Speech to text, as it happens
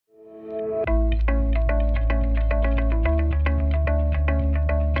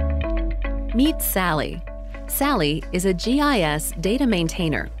Meet Sally. Sally is a GIS data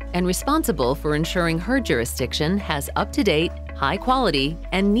maintainer and responsible for ensuring her jurisdiction has up-to-date, high-quality,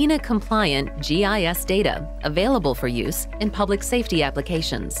 and NENA-compliant GIS data available for use in public safety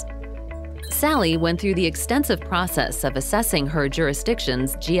applications. Sally went through the extensive process of assessing her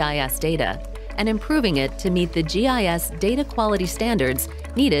jurisdiction's GIS data and improving it to meet the GIS data quality standards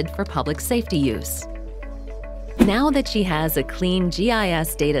needed for public safety use. Now that she has a clean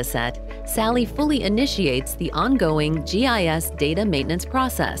GIS dataset, Sally fully initiates the ongoing GIS data maintenance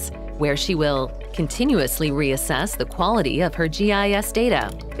process, where she will continuously reassess the quality of her GIS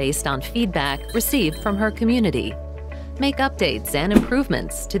data based on feedback received from her community, make updates and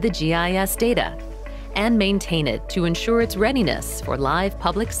improvements to the GIS data, and maintain it to ensure its readiness for live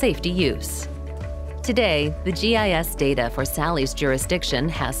public safety use. Today, the GIS data for Sally's jurisdiction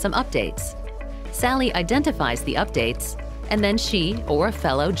has some updates. Sally identifies the updates, and then she or a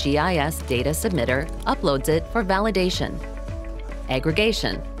fellow GIS data submitter uploads it for validation,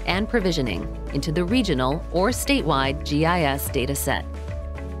 aggregation, and provisioning into the regional or statewide GIS dataset.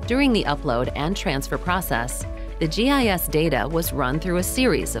 During the upload and transfer process, the GIS data was run through a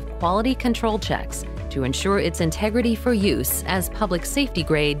series of quality control checks to ensure its integrity for use as public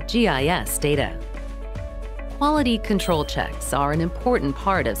safety-grade GIS data. Quality control checks are an important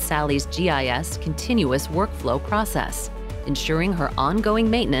part of Sally's GIS continuous workflow process, ensuring her ongoing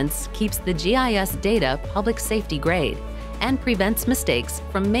maintenance keeps the GIS data public safety grade and prevents mistakes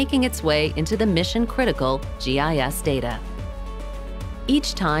from making its way into the mission-critical GIS data.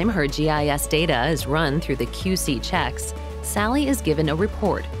 Each time her GIS data is run through the QC checks, Sally is given a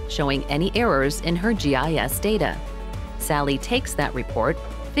report showing any errors in her GIS data. Sally takes that report,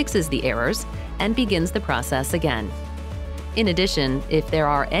 fixes the errors, and begins the process again. In addition, if there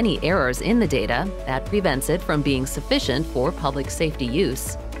are any errors in the data that prevents it from being sufficient for public safety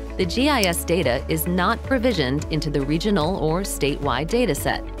use, the GIS data is not provisioned into the regional or statewide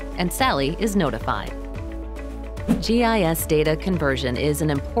dataset, and Sally is notified. GIS data conversion is an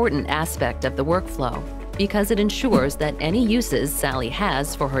important aspect of the workflow because it ensures that any uses Sally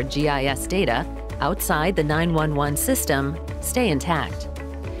has for her GIS data outside the 911 system stay intact.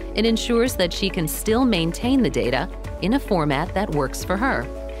 It ensures that she can still maintain the data in a format that works for her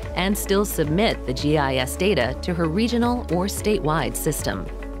and still submit the GIS data to her regional or statewide system.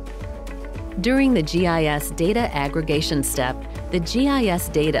 During the GIS data aggregation step, the GIS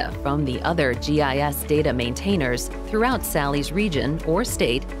data from the other GIS data maintainers throughout Sally's region or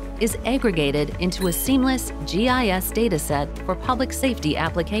state is aggregated into a seamless GIS dataset for public safety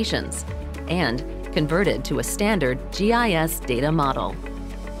applications and converted to a standard GIS data model.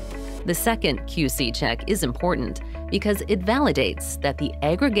 The second QC check is important because it validates that the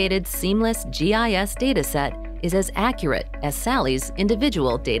aggregated seamless GIS dataset is as accurate as Sally's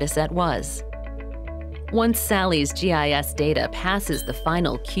individual dataset was. Once Sally's GIS data passes the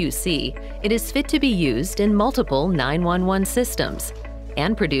final QC, it is fit to be used in multiple 911 systems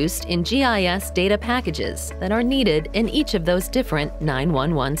and produced in GIS data packages that are needed in each of those different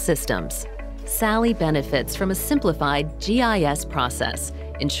 911 systems. Sally benefits from a simplified GIS process,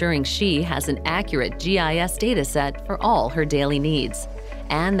 ensuring she has an accurate GIS dataset for all her daily needs,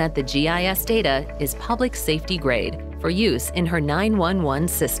 and that the GIS data is public safety grade for use in her 911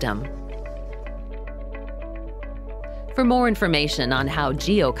 system. For more information on how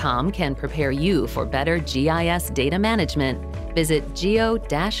GeoComm can prepare you for better GIS data management, visit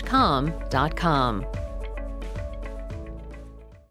geo-com.com.